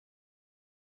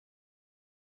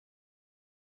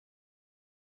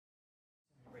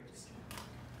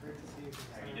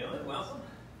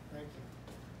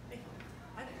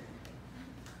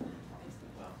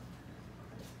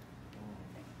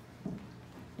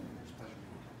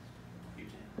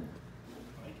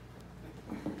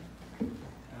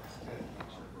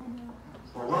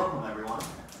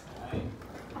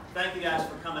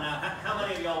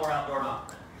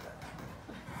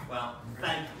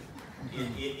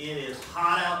It is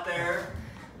hot out there.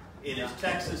 It is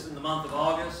Texas in the month of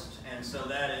August, and so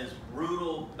that is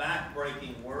brutal,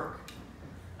 back-breaking work.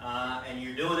 And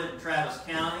you're doing it in Travis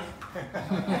County,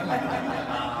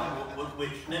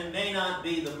 which may not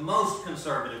be the most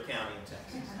conservative county in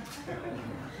Texas.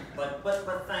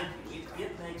 But thank you.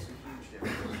 It makes a huge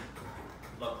difference.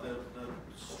 Look, the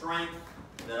strength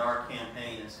that our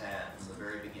campaign has had from the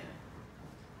very beginning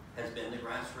has been the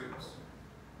grassroots.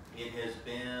 It has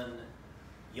been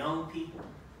young people.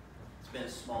 It's been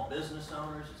small business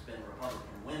owners. It's been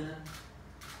Republican women.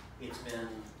 It's been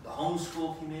the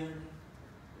homeschool community.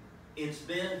 It's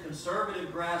been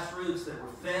conservative grassroots that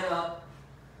were fed up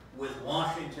with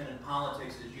Washington and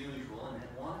politics as usual and had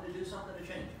wanted to do something to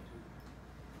change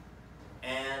it.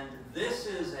 And this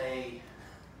is a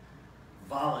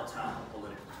volatile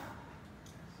political time.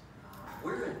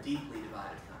 We're a deeply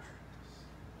divided country.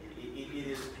 It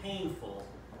is painful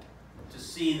to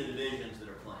see the divisions that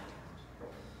are playing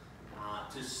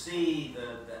out, to see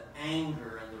the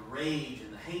anger and the rage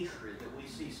and the hatred that we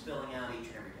see spilling out each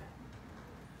and every day.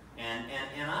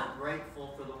 And I'm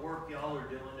grateful for the work y'all are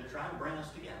doing to try to bring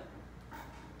us together.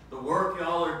 The work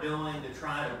y'all are doing to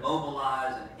try to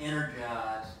mobilize and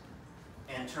energize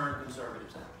and turn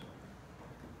conservatives out.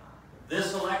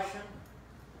 This election,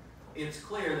 it's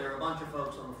clear there are a bunch of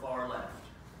folks on the far left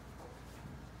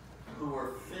who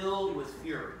are filled with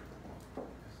fury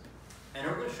and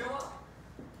are going to show up.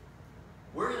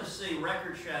 We're going to see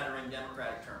record-shattering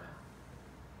Democratic turnout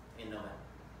in November.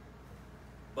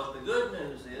 But the good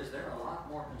news is there are a lot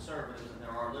more conservatives than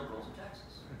there are liberals in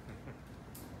Texas.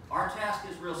 Our task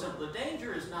is real simple. The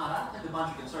danger is not, I don't think a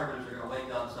bunch of conservatives are going to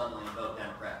wake up suddenly and vote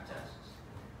Democrat in Texas.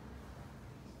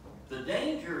 The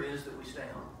danger is that we stay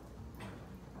home.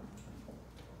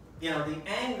 You know, the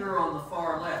anger on the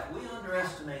far left, we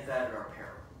underestimate that at our peril.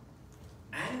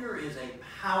 Anger is a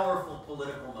powerful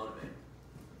political motivator.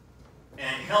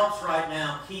 And it helps right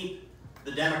now keep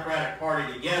the Democratic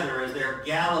Party together as they're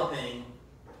galloping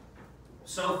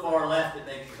so far left it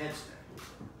makes your head spin.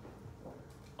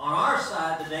 On our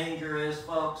side, the danger is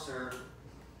folks are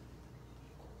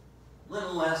a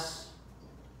little less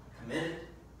committed.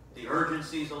 The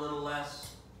urgency's a little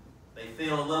less. They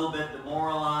feel a little bit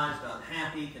demoralized,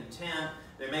 unhappy, content.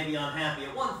 They may be unhappy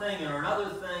at one thing or another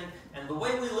thing. And the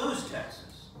way we lose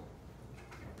Texas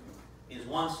is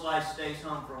one slice stays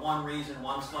home for one reason,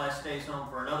 one slice stays home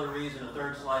for another reason, a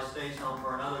third slice stays home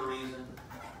for another reason.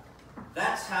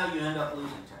 That's how you end up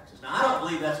losing Texas. Now, I don't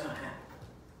believe that's going to happen.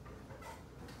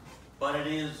 But it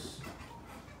is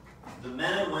the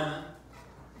men and women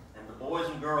and the boys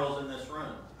and girls in this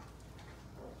room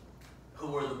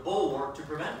who are the bulwark to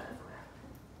prevent that from happening.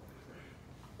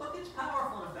 Look, it's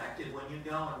powerful and effective when you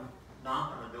go and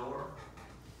knock on a door,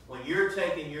 when you're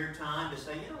taking your time to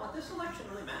say, you know what, this election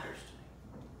really matters to me.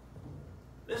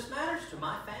 This matters to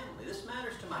my family. This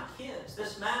matters to my kids.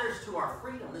 This matters to our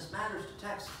freedom. This matters to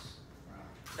Texas.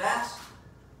 That's,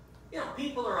 you know,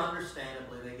 people are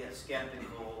understandably, they get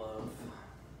skeptical of,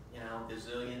 you know,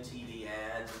 gazillion TV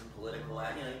ads and political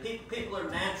ads. You know, people are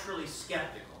naturally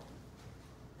skeptical.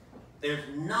 There's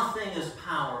nothing as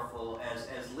powerful as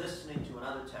listening to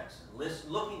another Texan,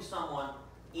 looking someone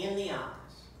in the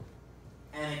eyes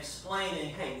and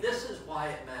explaining, hey, this is why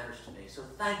it matters to me. So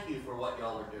thank you for what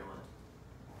y'all are doing,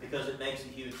 because it makes a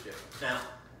huge difference. Now,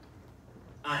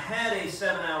 I had a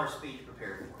 7-hour speech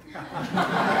prepared for you.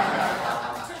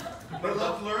 But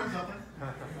let's learn something.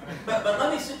 But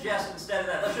let me suggest instead of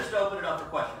that, let's just open it up for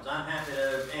questions. I'm happy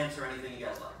to answer anything you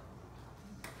guys like.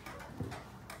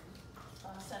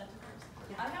 Senator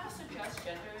Cruz, I have a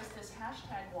suggestion. There is this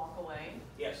hashtag walk away.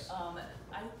 Yes.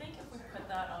 I think if we put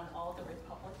that on all the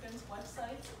Republicans'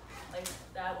 websites, like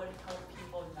that would help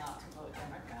people not to vote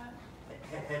Democrat.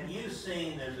 Have you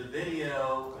seen, there's a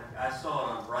video, I saw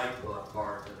it on Brightbook,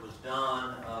 Bart, that was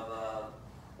done of a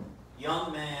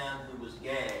young man who was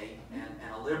gay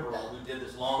and a liberal who did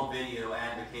this long video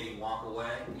advocating walk away?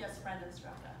 Yes, Brendan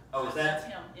Straka. Oh, is that?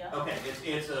 That's him, yeah. Okay,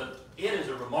 it is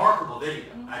a remarkable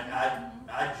video.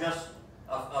 I just,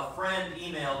 a friend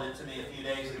emailed it to me a few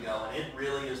days ago, and it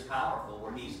really is powerful,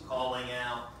 where he's calling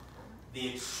out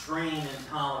the extreme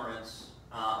intolerance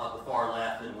of the far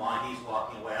left and why he's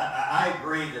walking away. I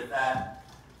agree that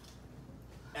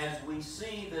as we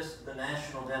see the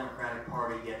National Democratic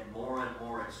Party get more and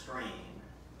more extreme,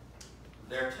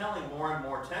 they're telling more and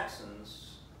more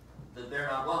Texans that they're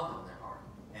not welcome in their party.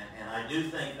 And I do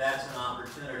think that's an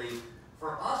opportunity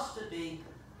for us to be,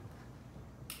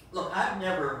 look, I've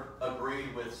never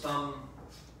agreed with some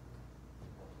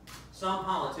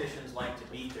politicians like to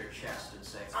beat their chest and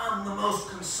say, I'm the most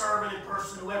conservative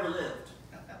person who ever lived.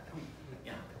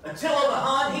 You know, Attila the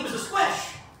Hun, he was a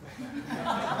squish.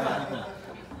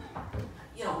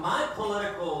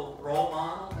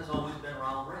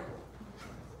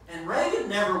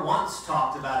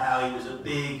 how he was a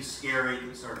big, scary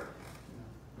conservative.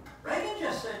 Reagan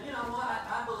just said, you know what,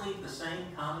 I believe the same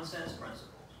common sense principles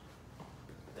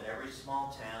that every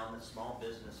small town, that small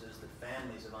businesses, that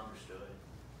families have understood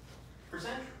for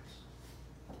centuries.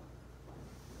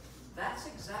 That's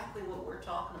exactly what we're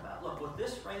talking about. Look, what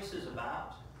this race is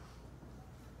about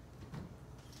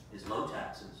is low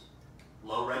taxes,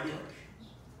 low regulations,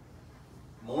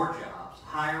 more jobs,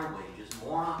 higher wages,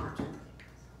 more opportunity,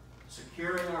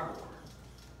 securing our border,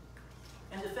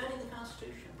 and defending the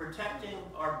Constitution, protecting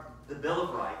the Bill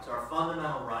of Rights, our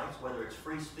fundamental rights, whether it's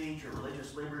free speech or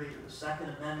religious liberty or the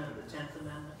Second Amendment or the 10th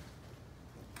Amendment.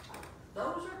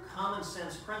 Those are common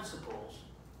sense principles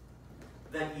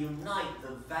that unite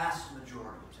the vast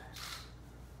majority of Texans.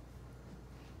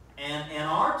 And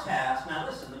our task, now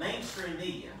listen, the mainstream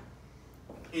media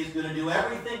is going to do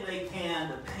everything they can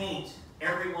to paint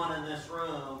everyone in this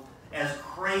room as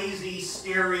crazy,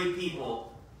 scary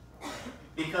people.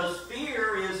 Because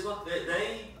fear is, look,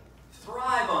 they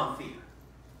thrive on fear.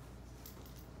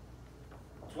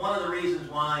 It's one of the reasons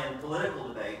why in political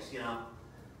debates,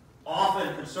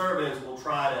 often conservatives will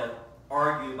try to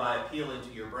argue by appealing to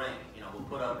your brain. We'll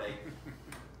put up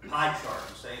a pie chart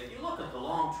and say, if you look at the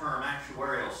long-term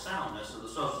actuarial soundness of the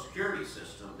Social Security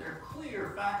system, there are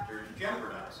clear factors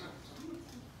jeopardizing it.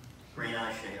 Green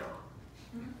eye shade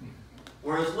on.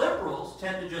 Whereas liberals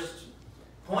tend to just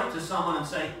point to someone and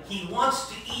say, he wants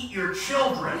to eat your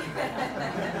children.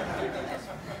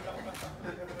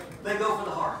 They go for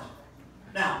the heart.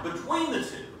 Now, between the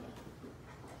two,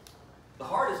 the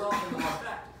heart is often the more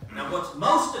effective. Now, what's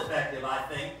most effective, I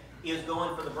think, is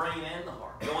going for the brain and the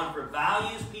heart. Going for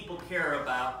values people care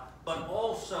about, but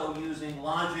also using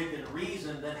logic and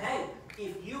reason that, hey,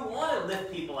 if you want to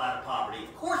lift people out of poverty,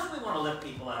 of course we want to lift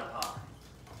people out of poverty.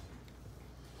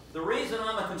 The reason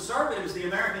I'm a conservative is the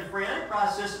American free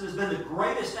enterprise system has been the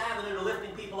greatest avenue to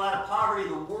lifting people out of poverty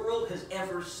the world has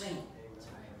ever seen.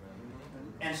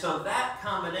 And so that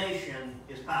combination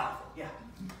is powerful. Yeah.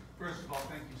 First of all,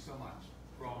 thank you so much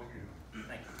for all that you're doing.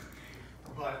 Thank you.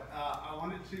 But I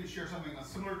wanted to share something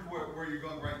similar to where you're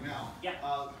going right now.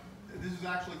 Yeah. This is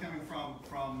actually coming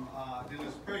from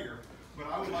Dennis Prager, but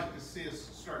I would like to see us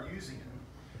start using it.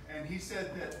 And he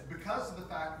said that because of the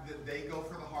fact that they go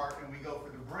for the heart and we go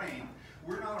for the brain,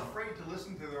 we're not afraid to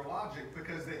listen to their logic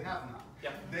because they have none.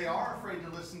 Yep. They are afraid to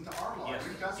listen to our logic.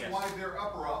 Yes. That's Yes. why their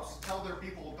upper-ups tell their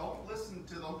people, don't listen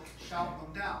to them, shout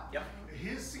them down. Yep.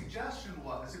 His suggestion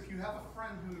was, if you have a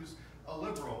friend who's a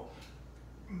liberal,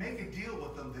 make a deal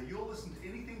with them that you'll listen to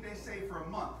anything they say for a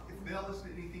month if they'll listen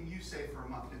to anything you say for a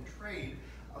month and trade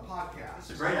a podcast. It's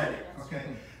a great idea. Okay.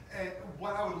 And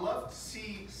what I would love to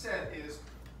see said is,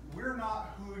 we're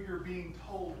not who you're being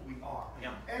told we are.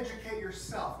 Yep. Educate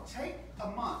yourself. Take a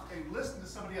month and listen to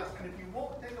somebody else. And if you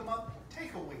won't take a month,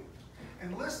 take a week.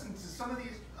 And listen to some of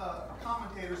these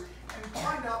commentators and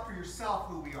find out for yourself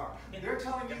who we are. Yep. They're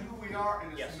telling you who we are,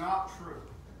 and it's Yes. not true.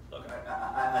 Look,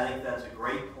 I think that's a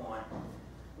great point.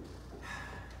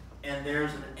 And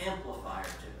there's an amplifier to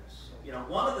this.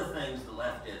 One of the things the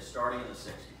left did starting in the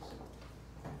 60s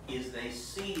is they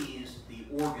seized the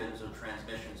organs of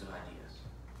transmissions of ideas.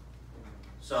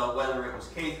 So whether it was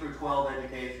K through 12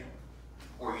 education,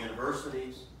 or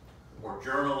universities, or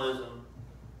journalism,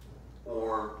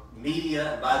 or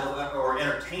media, and by the way, or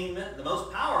entertainment, the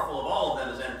most powerful of all of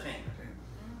them is entertainment.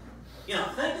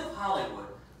 Think of Hollywood.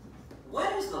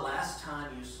 When is the last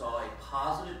time you saw a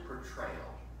positive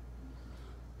portrayal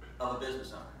of a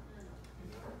business owner?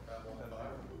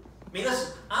 I mean,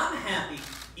 listen, I'm happy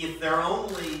if they're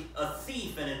only a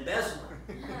thief and embezzler.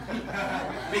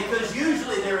 Because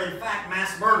usually they're in fact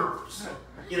mass murderers.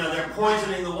 They're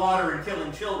poisoning the water and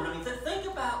killing children. I mean, think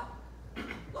about,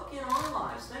 look in our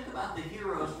lives, think about the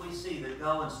heroes we see that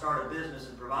go and start a business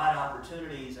and provide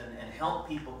opportunities and help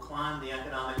people climb the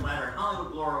economic ladder.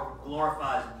 Hollywood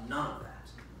glorifies none of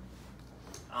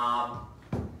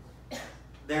that.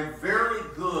 They're very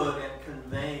good at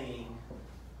conveying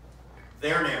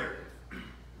their narrative.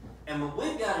 And what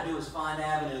we've got to do is find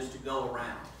avenues to go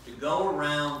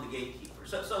around the gatekeepers.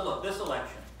 So look, this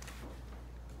election,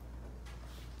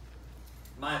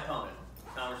 my opponent,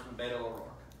 Congressman Beto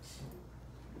O'Rourke,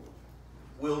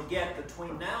 will get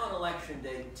between now and election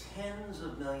day tens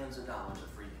of millions of dollars of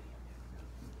free media.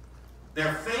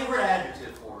 Their favorite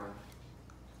adjective for him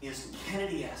is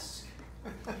Kennedy-esque,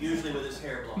 usually with his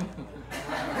hair blowing.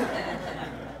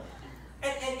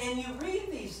 And you read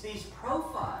these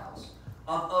profiles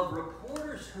of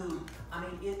reporters who, I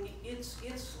mean, it's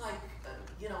like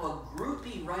a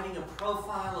groupie writing a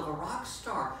profile of a rock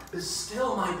star, but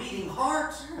still my beating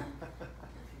heart.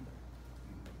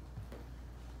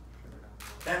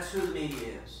 That's who the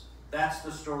media is. That's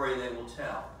the story they will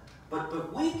tell.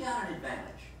 But we've got an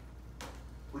advantage,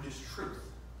 which is truth.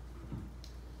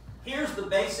 Here's the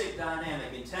basic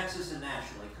dynamic in Texas and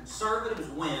nationally. Conservatives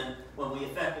win when we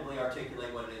effectively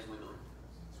articulate what it is we believe.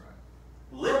 That's right.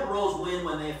 Liberals win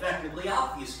when they effectively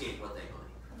obfuscate what they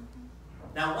believe.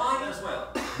 Now, why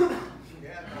Venezuela?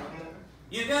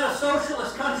 You've got a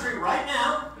socialist country right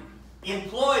now,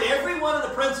 employed every one of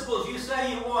the principles you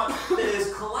say you want, that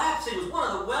is collapsing. It was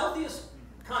one of the wealthiest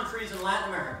countries in Latin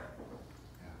America,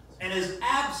 and is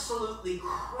absolutely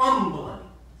crumbling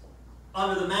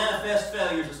under the manifest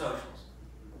failures of socialism.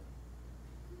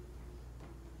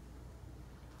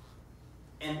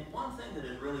 And one thing that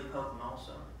is really potent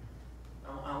also,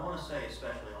 I want to say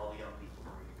especially all the young people who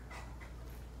are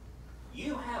here,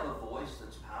 you have a voice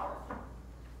that's powerful.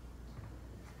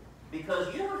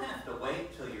 Because you don't have to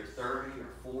wait till you're 30 or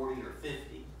 40 or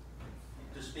 50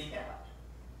 to speak out.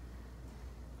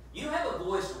 You have a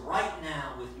voice right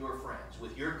now with your friends,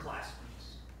 with your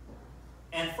classmates.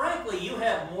 And frankly, you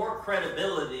have more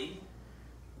credibility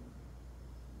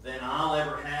than I'll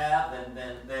ever have,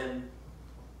 than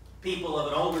people of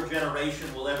an older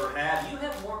generation will ever have. You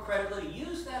have more credibility.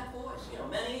 Use that voice. You know,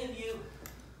 many of you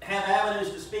have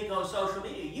avenues to speak on social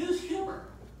media. Use humor.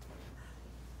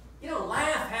 You know,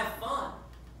 laugh, have fun.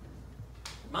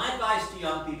 My advice to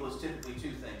young people is typically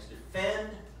two things.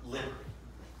 Defend liberty.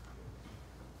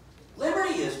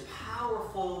 Liberty is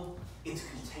powerful. It's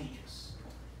contagious.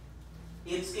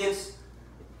 It's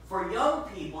for young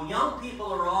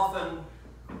people are often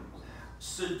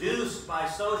seduced by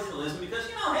socialism because,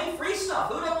 you know, hey, free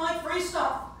stuff. Who doesn't like free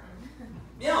stuff?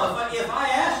 You know, if I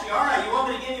asked you, all right, you want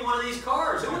me to give you one of these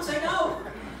cars, who would say no?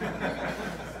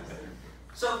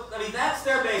 So, I mean, that's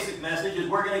their basic message, is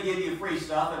we're going to give you free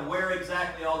stuff, and where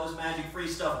exactly all this magic free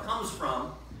stuff comes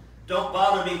from, don't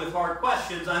bother me with hard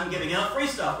questions, I'm giving out free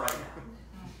stuff right now.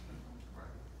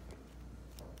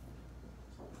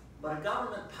 But a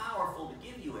government powerful to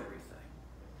give you everything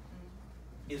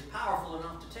is powerful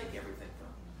enough to take everything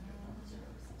from you.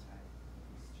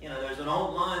 You know, there's an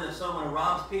old line that someone who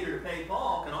robs Peter to pay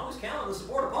Paul can always count on the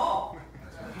support of Paul.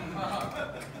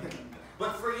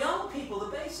 But for young people,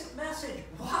 the basic message,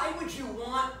 why would you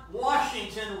want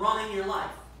Washington running your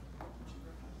life?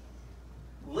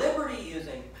 Liberty is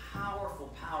a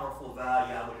powerful, powerful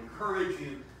value. I would encourage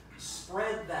you to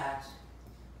spread that.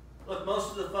 Look, most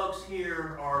of the folks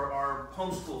here are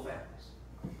homeschool families.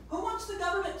 Who wants the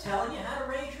government telling you how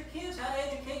to raise your kids, how to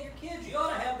educate your kids? You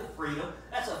ought to have the freedom.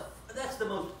 That's the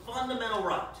most fundamental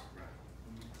right.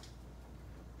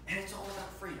 And it's all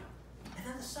about freedom. And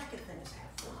then the second thing is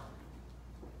have fun.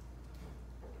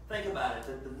 Think about it,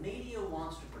 that the media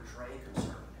wants to portray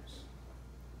conservatives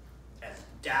as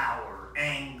dour,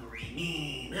 angry,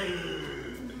 mean.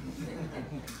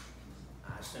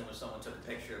 I assume if someone took a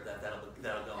picture of that,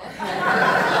 that'll go on.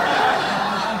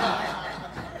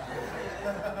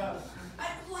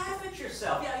 Laugh at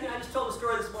yourself. Yeah, you know, I just told a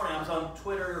story this morning. I was on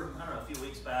Twitter, I don't know, a few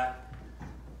weeks back,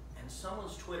 and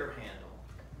someone's Twitter handle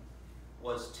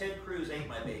was Ted Cruz ate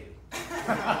my baby.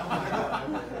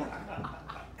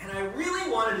 And I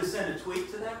really wanted to send a tweet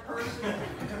to that person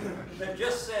that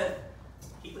just said,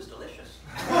 he was delicious.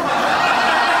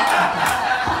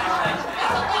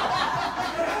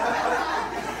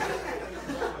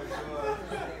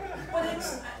 But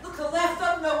look, the left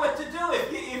doesn't know what to do.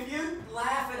 If you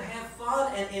laugh and have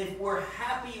fun, and if we're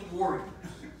happy warriors.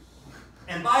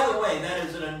 And by the way, that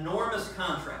is an enormous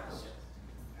contrast.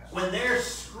 When they're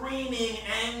screaming,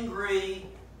 angry,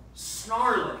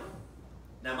 snarling.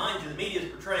 Now, mind you, the media is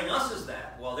portraying us as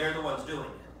that while they're the ones doing it.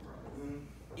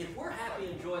 If we're happy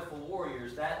and joyful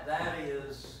warriors, that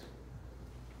is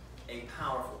a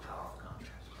powerful, powerful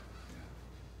contrast.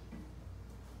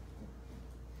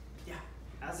 Yeah.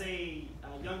 As a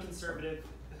young conservative,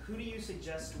 who do you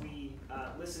suggest we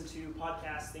listen to,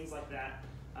 podcasts, things like that,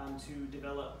 to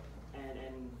develop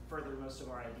and further most of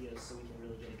our ideas so we can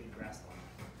really get a good grasp on it?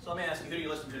 So let me ask you, who do you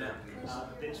listen to now?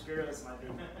 Ben Shapiro is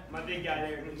my big guy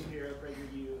there. Ben Shapiro,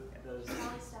 PragerU, those.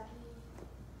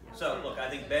 So look, I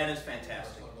think Ben is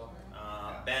fantastic.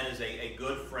 Ben is a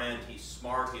good friend. He's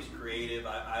smart. He's creative.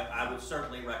 I would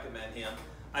certainly recommend him.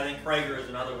 I think Prager is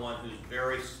another one who's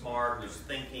very smart, who's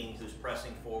thinking, who's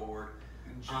pressing forward.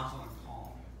 And gentle and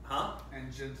calm. Huh?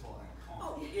 And gentle and calm.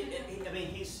 Oh, I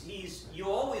mean, you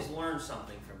always learn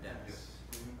something from Dennis.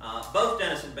 Yes. Both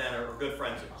Dennis and Ben are good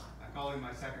friends of mine. I call him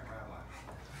my second rabbi.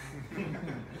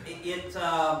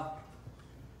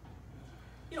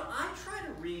 You know, I try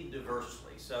to read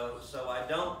diversely, so I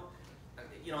don't,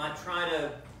 you know, I try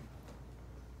to,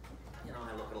 you know,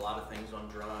 I look at a lot of things on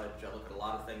Drudge, I look at a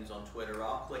lot of things on Twitter,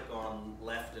 I'll click on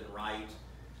left and right,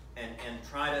 and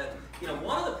try to,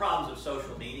 one of the problems of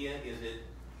social media is it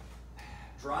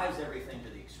drives everything to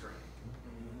the extreme.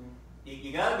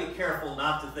 You got to be careful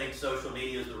not to think social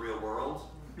media is the real world,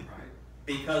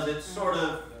 because it's sort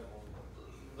of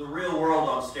the real world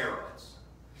on steroids.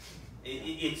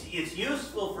 It's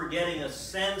useful for getting a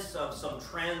sense of some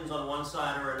trends on one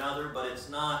side or another, but it's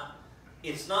not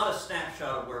a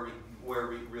snapshot of where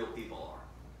real people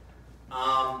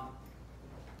are.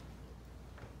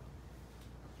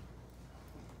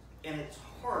 And it's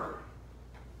harder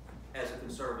as a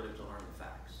conservative to learn the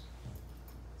facts,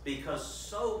 because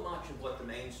so much of what the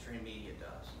mainstream media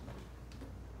does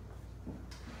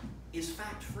is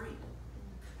fact-free.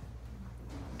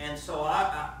 And so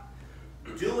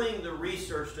doing the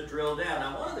research to drill down.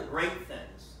 Now, one of the great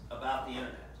things about the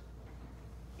internet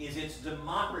is it's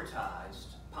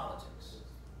democratized politics.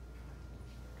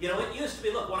 It used to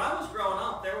be, look, when I was growing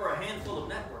up, there were a handful of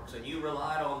networks, and you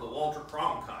relied on the Walter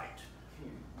Cronkite,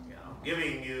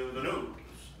 giving you the news.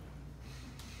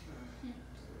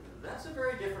 That's a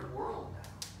very different world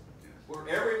now, where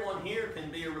everyone here can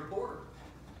be a reporter.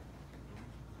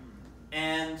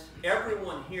 And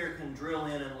everyone here can drill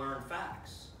in and learn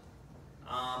facts.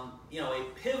 A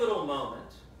pivotal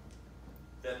moment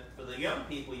that for the young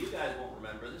people, you guys won't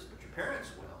remember this, but your parents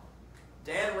will.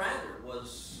 Dan Rather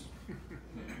was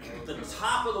the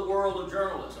top of the world of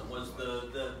journalism, was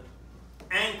the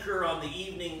anchor on the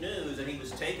evening news, and he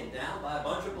was taken down by a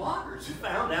bunch of bloggers who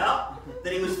found out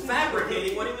that he was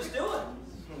fabricating what he was doing.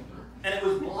 And it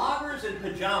was bloggers in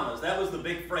pajamas. That was the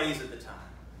big phrase at the time.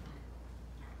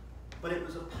 But it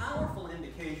was a powerful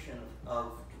indication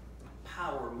of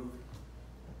power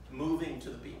moving to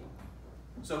the people.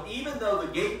 So even though the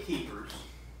gatekeepers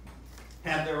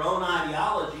have their own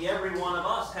ideology, every one of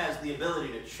us has the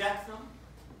ability to check them,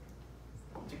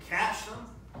 to catch them.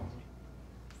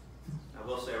 I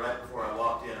will say, right before I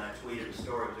walked in, I tweeted a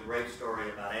story. It was a great story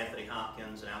about Anthony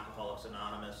Hopkins and Alcoholics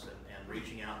Anonymous and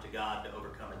reaching out to God to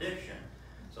overcome addiction.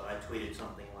 So I tweeted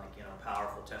something like,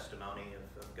 powerful testimony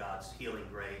of God's healing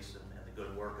grace and the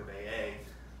good work of AA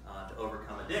to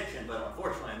overcome addiction. But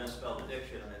unfortunately, I misspelled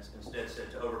addiction and instead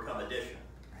said to overcome addition.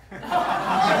 And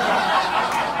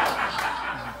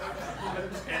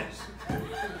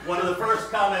one of the first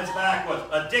comments back was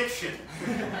addiction.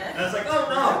 And I was like, oh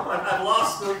no, I've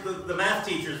lost the math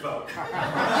teacher's vote. So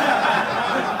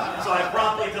I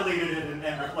promptly deleted it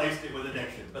and replaced it with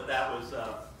addiction. But that was,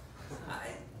 all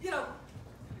right.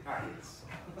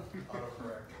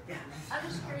 Autocorrect. Yeah. I'm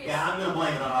just curious. Yeah, I'm going to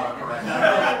blame it on autocorrect.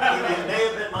 It may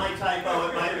have been my typo,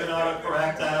 it might have been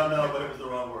autocorrect, I don't know, but it was the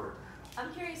wrong word.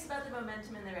 I'm curious about the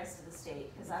momentum in the rest of the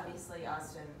state, because obviously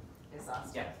Austin is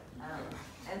Austin. Yeah.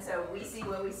 And so we see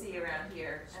what we see around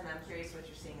here, and I'm curious what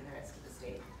you're seeing in the rest of the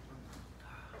state.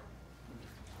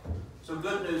 So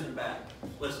good news and bad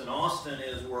news. Listen, Austin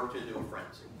is worked into a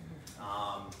frenzy.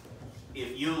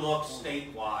 If you look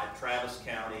statewide, Travis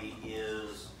County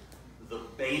is the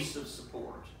base of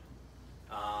support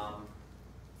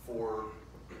for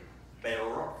Beto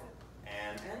O'Rourke.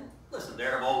 And listen,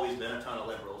 there have always been a ton of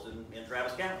liberals in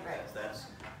Travis County. Right. That's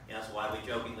why we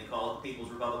jokingly call it the People's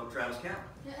Republic of Travis County.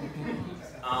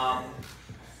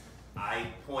 I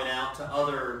point out to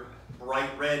other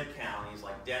bright red counties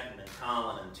like Denton and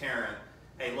Collin and Tarrant,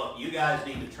 hey, look, you guys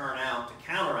need to turn out to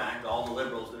counteract all the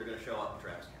liberals that are going to show up in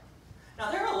Travis County.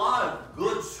 Now, there are a lot of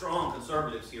good, strong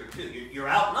conservatives here, too. You're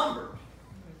outnumbered,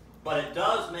 but it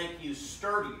does make you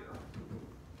sturdier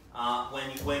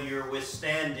when you're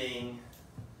withstanding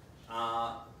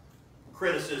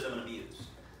criticism and abuse.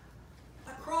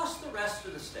 Across the rest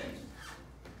of the state,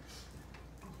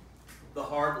 the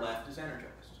hard left is energized.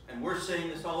 And we're seeing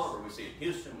this all over. We see it in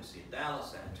Houston, we see it in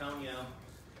Dallas, San Antonio.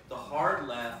 The hard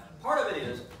left, part of it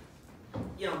is,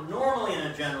 normally in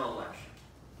a general election,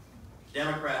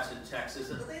 Democrats in Texas,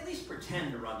 they at least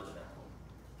pretend to run to the middle.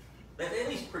 They at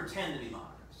least pretend to be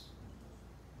moderates.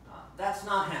 That's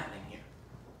not happening here.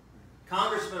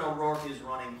 Congressman O'Rourke is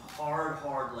running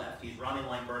hard left. He's running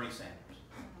like Bernie Sanders.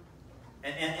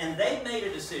 And they made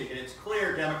a decision. It's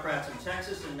clear Democrats in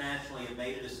Texas and nationally have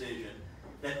made a decision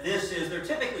that there are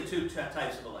typically two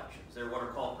types of elections. They're what are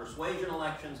called persuasion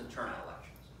elections and turnout elections.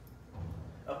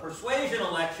 A persuasion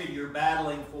election, you're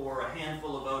battling for a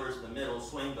handful of voters in the middle,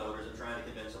 swing voters, and trying to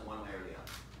convince them one way or the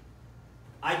other.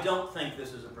 I don't think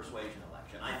this is a persuasion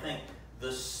election. I think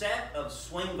the set of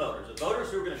swing voters, the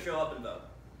voters who are going to show up and vote,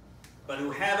 but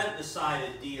who haven't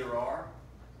decided D or R,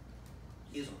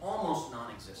 is almost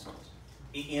non-existent.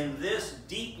 In this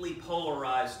deeply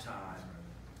polarized time,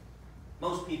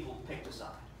 most people picked a side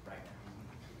right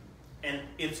now. And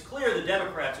it's clear the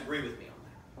Democrats agree with me on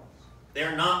that.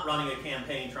 They're not running a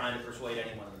campaign trying to persuade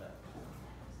anyone in the middle.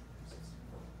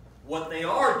 What they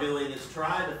are doing is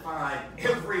trying to find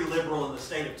every liberal in the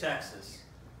state of Texas,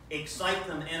 excite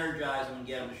them, energize them, and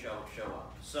get them to show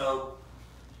up. So,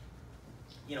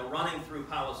 you know, running through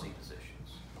policy positions.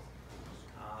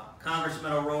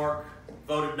 Congressman O'Rourke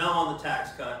voted no on the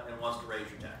tax cut and wants to raise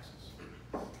your taxes.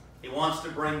 He wants to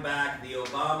bring back the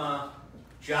Obama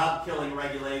job-killing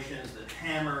regulations that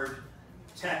hammered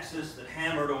Texas, that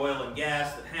hammered oil and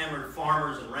gas, that hammered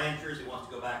farmers and ranchers. He wants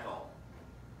to go back home.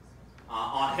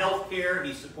 On health care,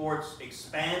 he supports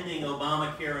expanding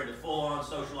Obamacare into full-on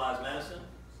socialized medicine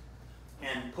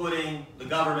and putting the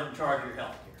government in charge of your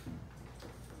health care.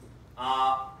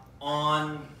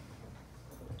 On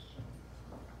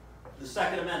the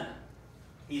Second Amendment,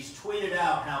 he's tweeted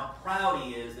out how proud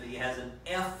he is that he has an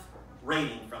F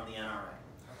rating from the NRA.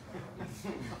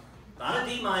 Not a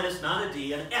D minus, not a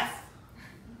D, an F.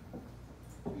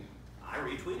 I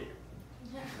retweeted it.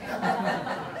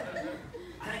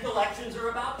 I think elections are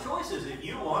about choices. If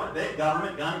you want a big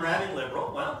government, gun-grabbing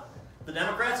liberal, well, the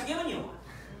Democrats are giving you one.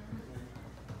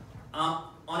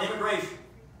 On immigration,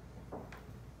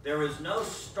 there is no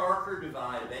starker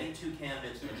divide of any two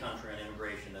candidates in the country on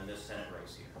immigration than this Senate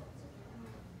race here.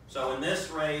 So in this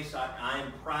race, I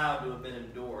am proud to have been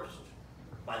endorsed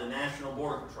by the National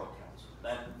Border Patrol Council.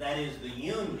 That is the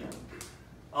union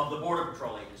of the Border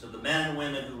Patrol agents, of the men and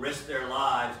women who risk their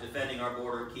lives defending our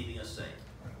border and keeping us safe.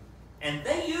 And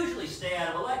they usually stay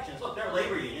out of elections. Look, they're a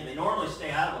labor union. They normally stay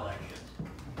out of elections.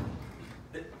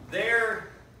 Their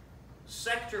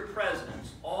sector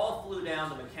presidents all flew down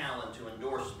to McAllen to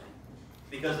endorse me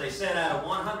because they said out of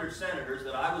 100 senators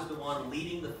that I was the one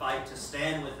leading the fight to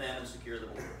stand with them and secure the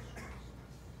borders.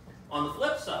 On the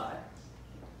flip side,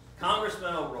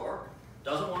 Congressman O'Rourke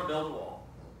doesn't want to build a wall.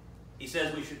 He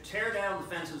says we should tear down the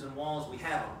fences and walls we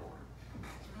have on the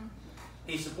border.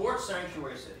 He supports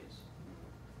sanctuary cities.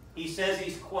 He says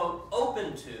he's, quote,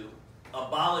 open to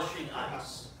abolishing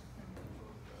ICE.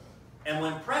 And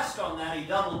when pressed on that, he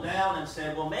doubled down and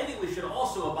said, well, maybe we should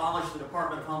also abolish the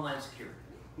Department of Homeland Security.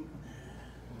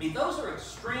 I mean, those are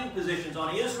extreme positions.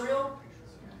 On Israel,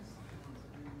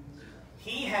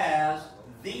 he has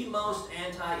the most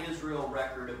anti-Israel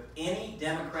record of any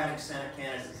Democratic Senate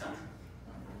candidate in the country.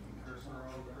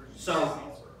 So,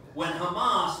 when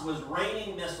Hamas was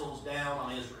raining missiles down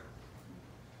on Israel,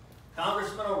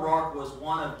 Congressman O'Rourke was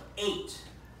one of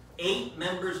eight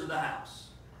members of the House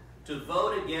to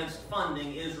vote against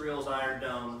funding Israel's Iron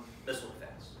Dome missile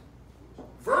defense.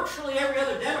 Virtually every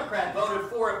other Democrat voted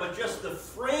for it, but just the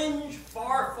fringe,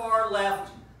 far, far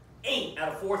left, 8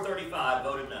 out of 435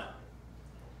 voted no.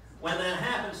 When that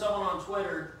happened, someone on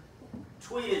Twitter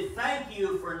tweeted, "Thank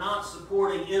you for not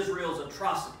supporting Israel's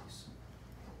atrocities."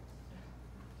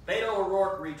 Beto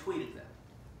O'Rourke retweeted that.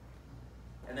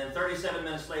 And then 37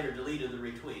 minutes later deleted the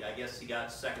retweet. I guess he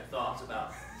got second thoughts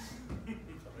about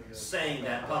saying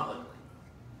that publicly.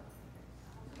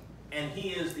 And he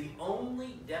is the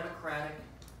only Democratic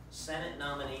Senate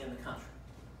nominee in the country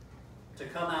to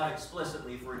come out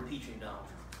explicitly for impeaching Donald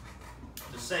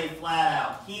Trump. To say flat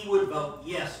out, he would vote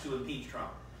yes to impeach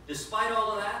Trump. Despite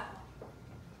all of that,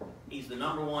 he's the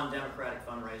 #1 Democratic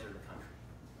fundraiser in the country.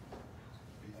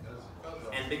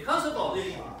 And because of all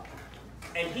this,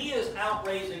 and he is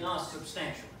outraising us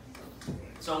substantially.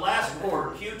 So last quarter,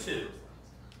 Q2,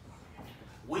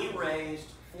 we raised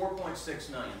 $4.6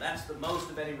 million. That's the most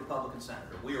of any Republican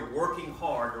senator. We are working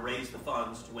hard to raise the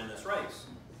funds to win this race.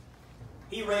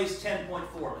 He raised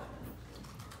 $10.4 million.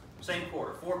 Same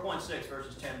quarter, 4.6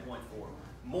 versus 10.4.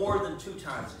 More than 2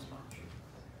 times as much.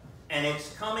 And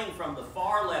it's coming from the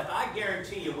far left. I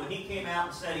guarantee you, when he came out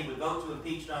and said he would vote to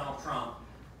impeach Donald Trump,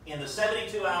 in the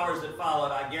 72 hours that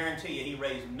followed, I guarantee you he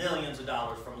raised millions of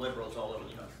dollars from liberals all over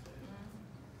the country.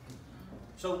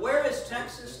 So where is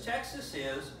Texas? Texas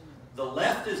is, the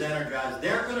left is energized.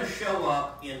 They're going to show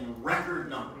up in record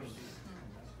numbers.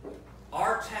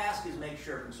 Our task is make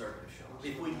sure conservatives show up.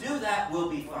 If we do that, we'll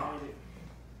be fine.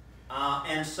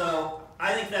 And so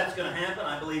I think that's going to happen.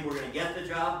 I believe we're going to get the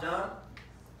job done.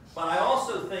 But I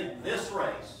also think this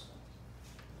race,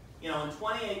 you know, in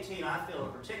 2018, I feel a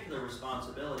particular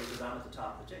responsibility because I'm at the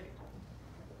top of the ticket.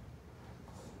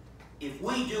 If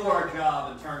we do our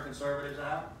job and turn conservatives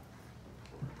out,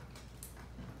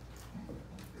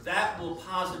 that will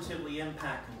positively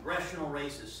impact congressional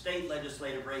races, state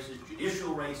legislative races,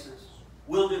 judicial races.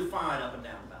 We'll do fine up and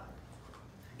down the ballot.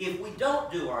 If we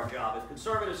don't do our job, if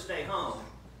conservatives stay home,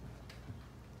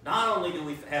 not only do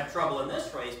we have trouble in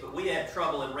this race, but we have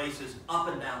trouble in races up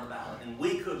and down the ballot, and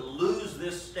we could lose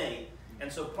this state.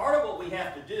 And so part of what we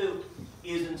have to do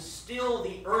is instill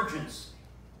the urgency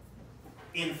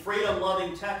in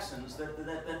freedom-loving Texans that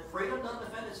freedom doesn't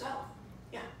defend itself.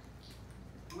 Yeah.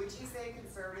 Would you say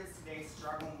conservatives today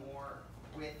struggle more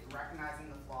with recognizing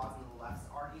the flaws in the left's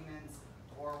arguments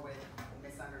or with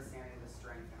misunderstanding the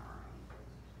strength in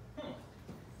our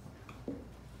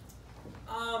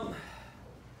own?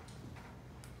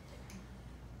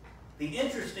 The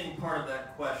interesting part of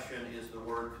that question is the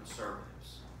word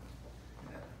conservatives.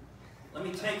 Let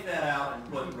me take that out and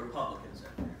put Republicans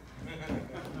in there.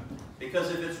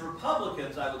 Because if it's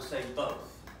Republicans, I would say both.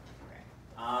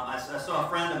 I saw a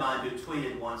friend of mine who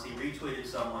tweeted once, he retweeted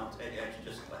someone, actually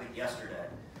just I think yesterday,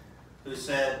 who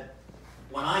said,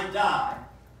 when I die,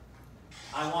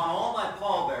 I want all my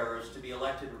pallbearers to be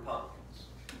elected Republicans.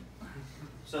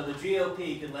 So the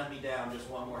GOP can let me down just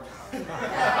one more time.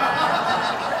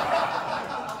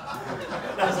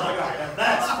 I was like, all right,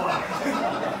 that's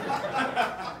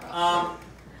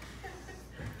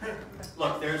funny.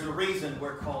 Look, there's a reason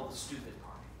we're called the stupid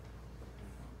party.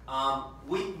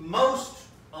 Most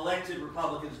elected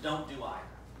Republicans don't do either.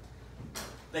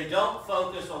 They don't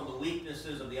focus on the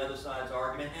weaknesses of the other side's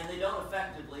argument, and they don't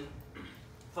effectively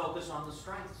focus on the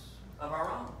strengths of our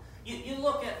own. You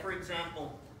look at, for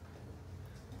example,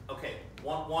 okay,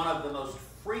 one of the most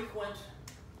frequent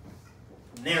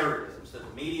narratives that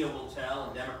the media will tell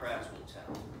and Democrats will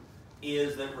tell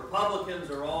is that Republicans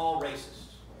are all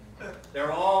racist.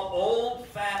 They're all old,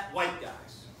 fat, white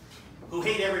guys who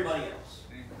hate everybody else.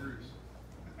 Ted Cruz.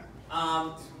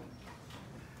 And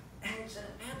it's an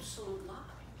absolute lie.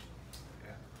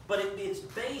 Yeah. But it's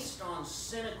based on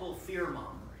cynical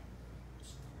fear-mongering.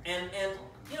 And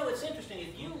you know, it's interesting,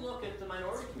 if you look at the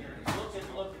minority communities, look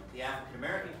at the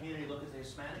African-American community, look at the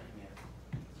Hispanic community,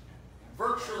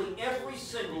 virtually every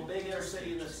single big inner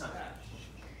city in this country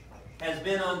has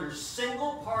been under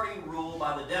single-party rule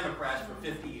by the Democrats for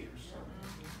 50 years.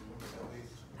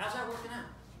 How's that working out?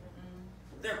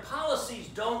 Their policies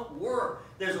don't work.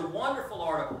 There's a wonderful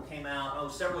article that came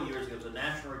out several years ago. It was a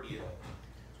National Review.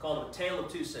 It's called A Tale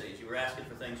of Two Cities. You were asking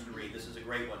for things to read. This is a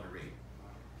great one to read.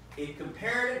 It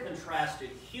compared and contrasted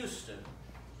Houston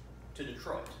to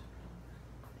Detroit.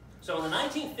 So in the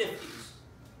 1950s,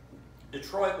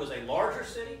 Detroit was a larger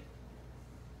city,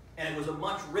 and it was a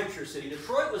much richer city.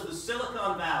 Detroit was the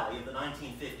Silicon Valley of the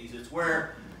 1950s. It's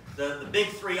where the big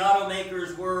three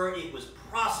automakers were. It was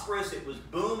prosperous. It was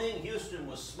booming. Houston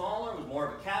was smaller. It was more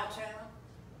of a cow town.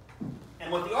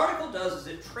 And what the article does is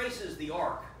it traces the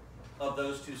arc of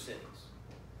those two cities.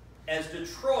 As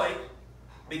Detroit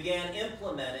began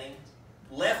implementing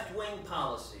left-wing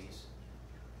policies,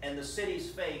 and the city's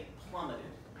fate plummeted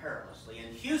perilously.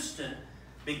 And Houston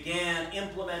began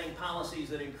implementing policies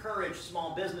that encouraged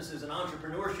small businesses and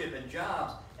entrepreneurship and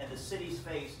jobs, and the city's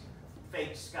fate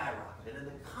skyrocketed. And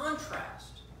the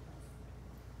contrast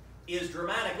is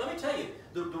dramatic. Let me tell you,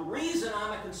 the reason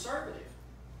I'm a conservative,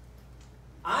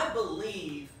 I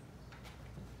believe,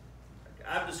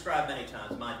 I've described many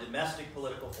times, my domestic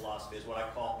political philosophy is what I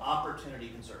call opportunity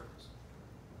conservatism,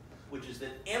 which is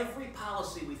that every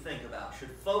policy we think about should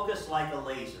focus like a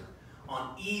laser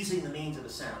on easing the means of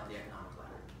ascent up the economic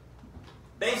ladder.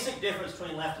 Basic difference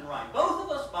between left and right. Both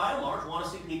of us, by and large, want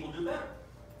to see people do better.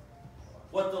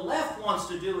 What the left wants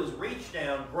to do is reach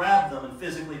down, grab them, and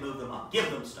physically move them up, give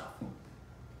them stuff.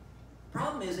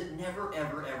 Problem is, it never,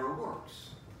 ever, ever works.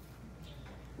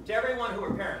 To everyone who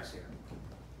are parents here,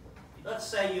 let's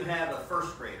say you have a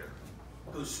first grader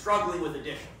who's struggling with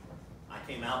addition. I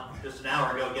came out just an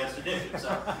hour ago against addition, so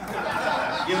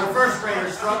you have a first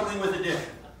grader struggling with addition.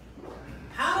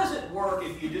 How does it work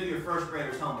if you do your first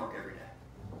grader's homework every day?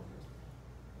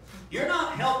 You're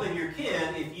not helping your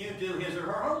kid if you do his or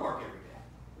her homework every day.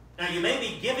 Now, you may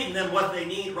be giving them what they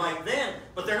need right then,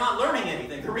 but they're not learning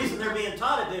anything. The reason they're being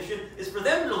taught addition is for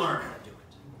them to learn how to do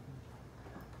it.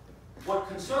 What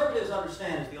conservatives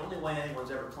understand is the only way anyone's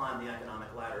ever climbed the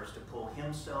economic ladder is to pull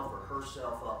himself or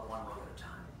herself up one row at a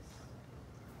time.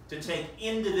 To take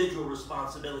individual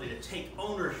responsibility, to take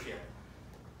ownership,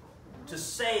 to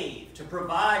save, to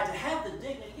provide, to have the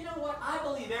dignity. You know what? I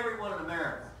believe everyone in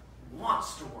America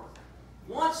wants to work,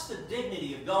 wants the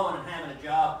dignity of going and having a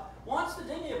job, wants the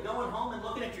dignity of going home and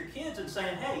looking at your kids and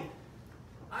saying, hey,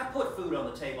 I put food on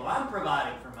the table. I'm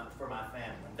providing for my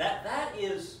family. That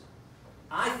is,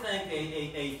 I think,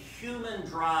 a human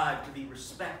drive to be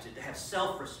respected, to have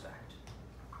self-respect.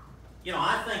 You know,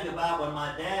 I think about when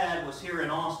my dad was here in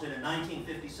Austin in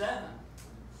 1957.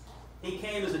 He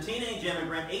came as a teenage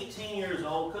immigrant, 18 years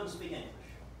old, couldn't speak English.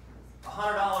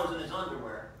 $100 in his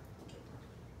underwear.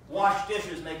 Washed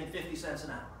dishes making 50 cents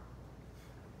an hour.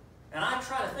 And I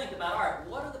try to think about, all right,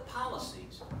 what are the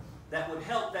policies that would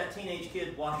help that teenage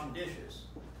kid washing dishes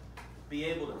be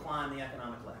able to climb the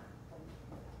economic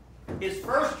ladder? His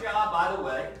first job, by the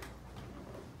way,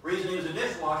 reason he was a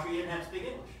dishwasher, he didn't have to speak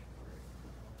English.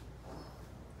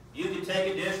 You could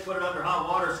take a dish, put it under hot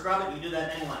water, scrub it, you could do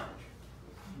that in any language.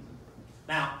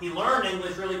 Now, he learned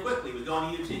English really quickly. He was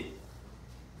going to UT.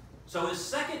 So his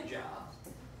second job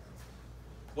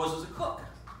was as a cook.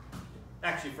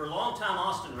 Actually, for long-time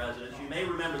Austin residents, you may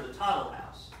remember the Tuttle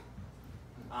House.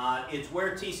 It's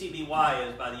where TCBY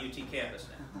is by the UT campus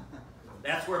now.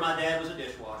 That's where my dad was a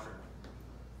dishwasher.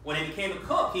 When he became a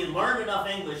cook, he had learned enough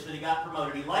English that he got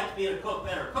promoted. He liked being a cook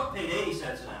better. A cook paid 80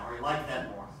 cents an hour. He liked that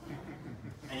more.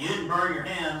 And you didn't burn your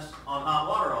hands on hot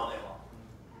water all day long.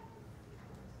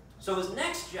 So his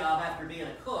next job after being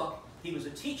a cook, he was a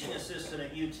teaching assistant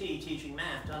at UT teaching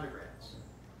math to undergrads.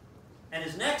 And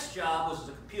his next job was as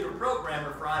a computer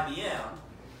programmer for IBM.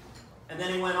 And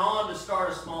then he went on to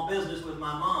start a small business with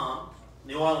my mom,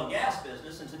 the oil and gas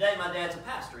business. And today my dad's a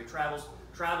pastor. He travels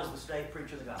the state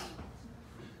preaching the gospel.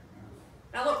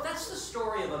 Now look, that's the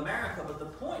story of America, but the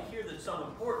point here that's so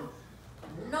important,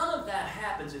 none of that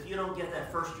happens if you don't get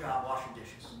that first job washing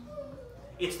dishes.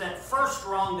 It's that first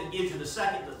rung that gives you the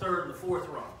second, the third, and the fourth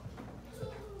rung.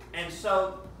 And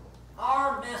so,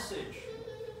 our message,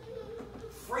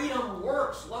 freedom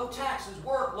works, low taxes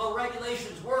work, low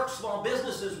regulations work, small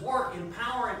businesses work,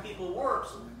 empowering people works,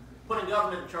 putting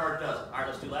government in charge doesn't. All right,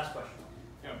 let's do last question.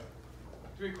 Yeah,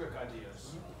 3 quick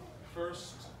ideas.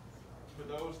 First, for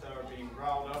those that are being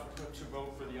riled up to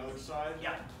vote for the other side,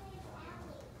 Yeah.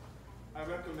 I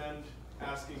recommend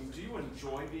asking, do you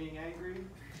enjoy being angry?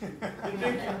 You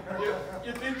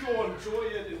think you'll enjoy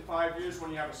it in 5 years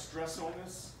when you have a stress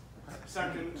illness?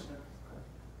 Second,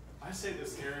 I say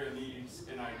this area needs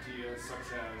an idea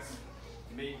such as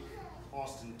make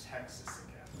Austin, Texas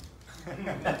again.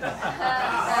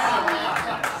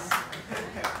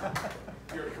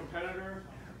 You're a competitor,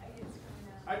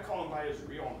 I'd call him by his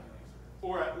real name.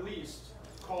 Or at least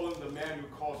call him the man who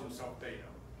calls himself Beto.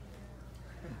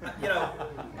 You know,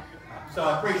 so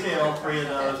I appreciate all 3 of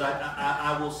those.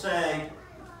 I will say,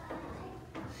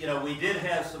 you know, we did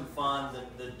have some fun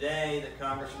the day that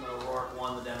Congressman O'Rourke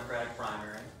won the Democratic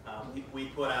primary. We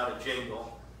put out a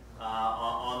jingle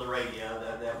on the radio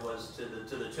that was to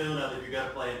the tune of, if you're going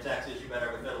to play in Texas, you better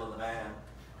have a fiddle in the band.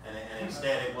 And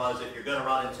instead it was, if you're going to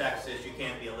run in Texas, you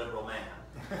can't be a liberal man.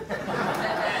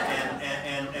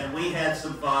 and we had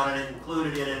some fun, and it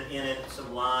included in it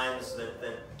some lines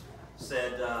that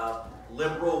said,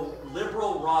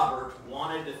 liberal Robert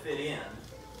wanted to fit in,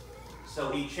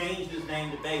 so he changed his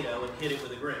name to Beto and hit it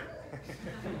with a grin.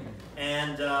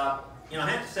 And you know, I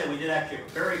have to say we did actually a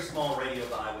very small radio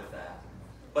buy with that.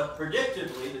 But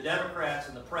predictably, the Democrats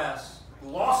and the press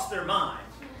lost their mind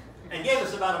and gave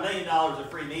us about $1 million of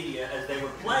free media as they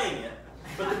were playing it.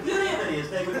 But the beauty of it is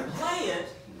they would play it,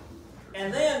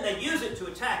 and then they'd use it to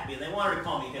attack me, and they wanted to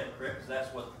call me a hypocrite, because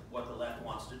that's what the left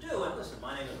wants to do. And listen,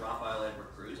 my name is Raphael Edward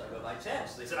Cruz. I go by Ted.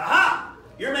 So they said, aha!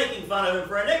 You're making fun of him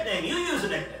for a nickname. You use a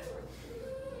nickname.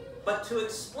 But to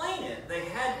explain it, they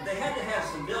had to have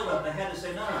some build-up. They had to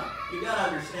say, no, you got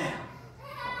to understand.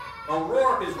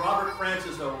 O'Rourke is Robert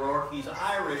Francis O'Rourke. He's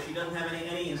Irish. He doesn't have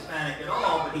any Hispanic at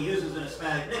all, but he uses an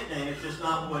Hispanic nickname. It's just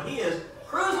not what he is.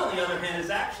 Cruz, on the other hand, is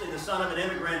actually the son of an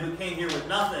immigrant who came here with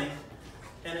nothing.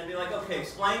 And it'd be like, okay,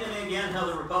 explain to me again how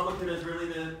the Republican is really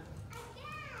the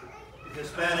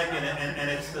Hispanic and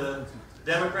it's the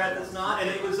Democrat that's not. And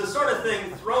it was the sort of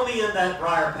thing, throw me in that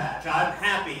briar patch. I'm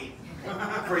happy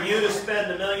for you to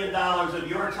spend $1 million of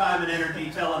your time and energy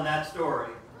telling that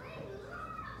story.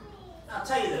 I'll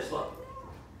tell you this, look,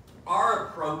 our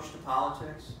approach to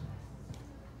politics,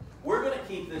 we're going to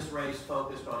keep this race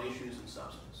focused on issues and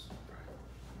substance.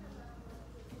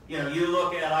 You know, you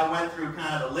look at, I went through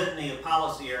kind of a litany of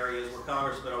policy areas where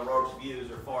Congressman O'Rourke's views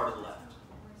are far to the left.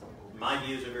 My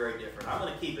views are very different. I'm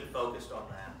going to keep it focused on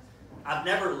that. I've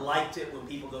never liked it when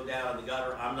people go down in the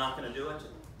gutter. I'm not going to do it.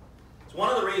 It's one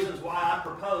of the reasons why I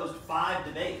proposed 5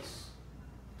 debates.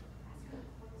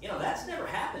 You know, that's never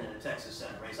happened in a Texas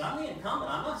Senate race. I'm the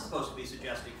incumbent. I'm not supposed to be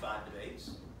suggesting 5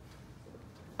 debates.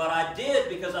 But I did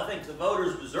because I think the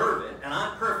voters deserve it, and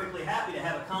I'm perfectly happy to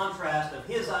have a contrast of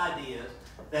his ideas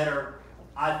that are,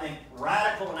 I think,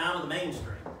 radical and out of the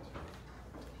mainstream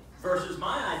versus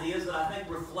my ideas that I think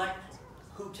reflect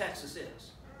who Texas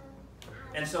is.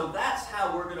 And so that's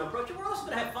how we're going to approach it. We're also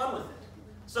going to have fun with it.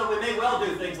 So we may well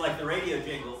do things like the radio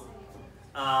jingle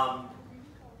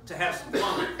to have some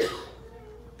fun.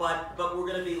 But we're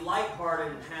going to be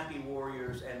lighthearted and happy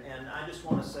warriors. And I just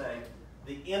want to say,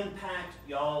 the impact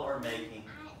y'all are making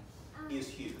is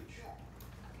huge.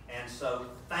 And so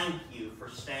thank you for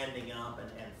standing up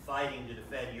and fighting to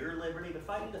defend your liberty, but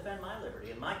fighting to defend my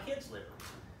liberty and my kids' liberty.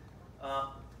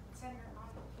 Senator,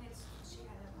 she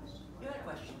had a question. You had a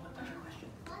question. What was your question?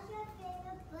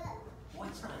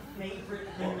 It's my favorite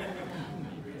book.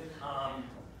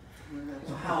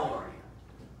 So how old are you?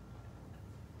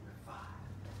 You're 5.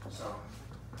 So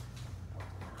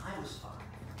when I was 5,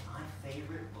 my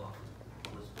favorite book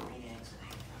was Green Eggs and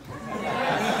Ham.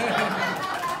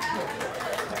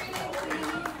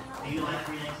 Do you like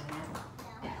Green Eggs and Ham?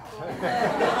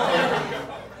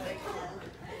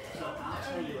 So I'll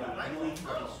tell you a really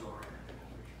funny story.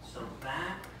 So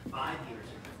back 5 years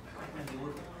ago, right when you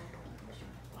were born,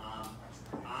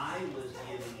 I was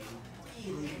giving a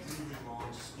really, really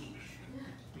long speech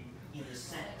in the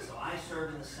Senate. So I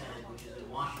serve in the Senate, which is in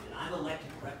Washington. I'm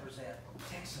elected to represent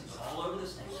Texans all over the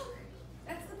state.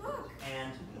 That's the book.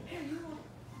 And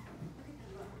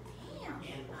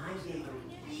I gave a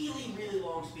really, really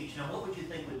long speech. Now, what would you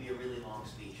think would be a really long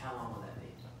speech? How long would that be?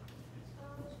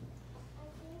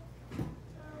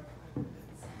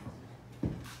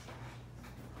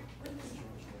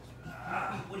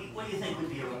 What do you think would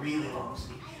be a really long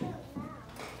speech?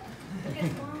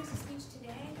 As long as the speech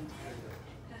today.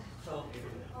 So,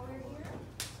 While we're here?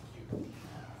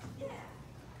 Yeah.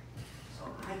 so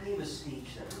I gave a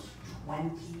speech that was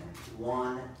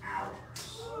 21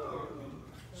 hours.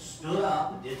 Stood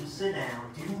up, didn't sit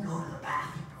down, didn't go to the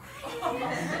bathroom.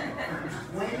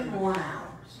 21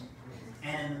 hours.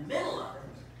 And in the middle of it,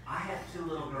 I had 2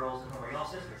 little girls at home. Are y'all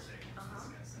sisters?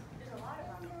 There's a lot of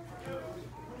them.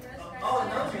 Oh,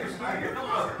 and those are your sisters. Come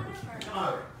over. Come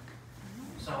over.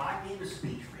 So I gave a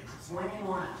speech for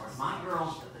 21 hours. My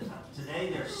girls, today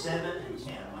they're 7 and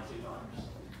 10, my 2 daughters.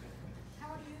 How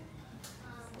old are you?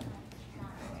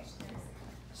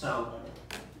 So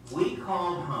we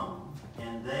called home,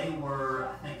 and they were,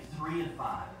 I think, 3 and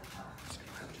 5 at the time.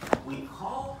 We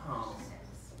called home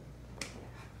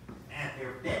at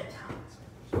their bedtime,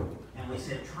 and we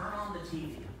said, turn on the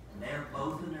TV. And they're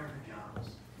both in their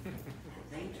pajamas. And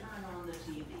they turned on the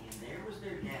TV, and there was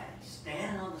their daddy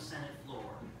standing on the Senate floor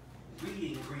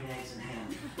reading Green Eggs and Ham.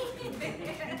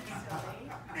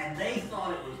 And they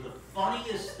thought it was the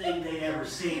funniest thing they'd ever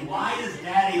seen. Why is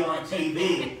Daddy on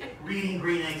TV reading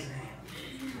Green Eggs and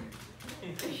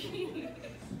Ham?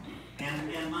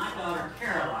 And my daughter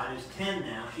Caroline, who's 10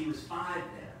 now, she was 5 then.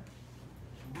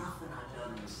 Nothing I'd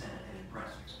done in the Senate had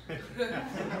impressed her.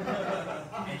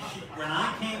 And when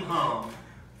I came home,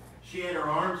 she had her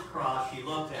arms crossed, she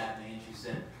looked at me, and she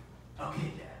said,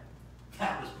 "Okay, Dad,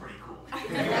 that was pretty cool." High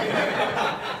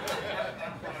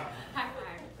five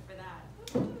for that.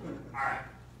 All right.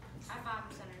 High five,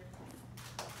 Senator.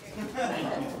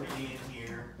 Thank you for being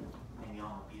here, and y'all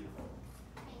are beautiful.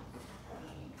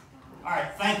 All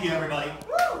right, thank you, everybody.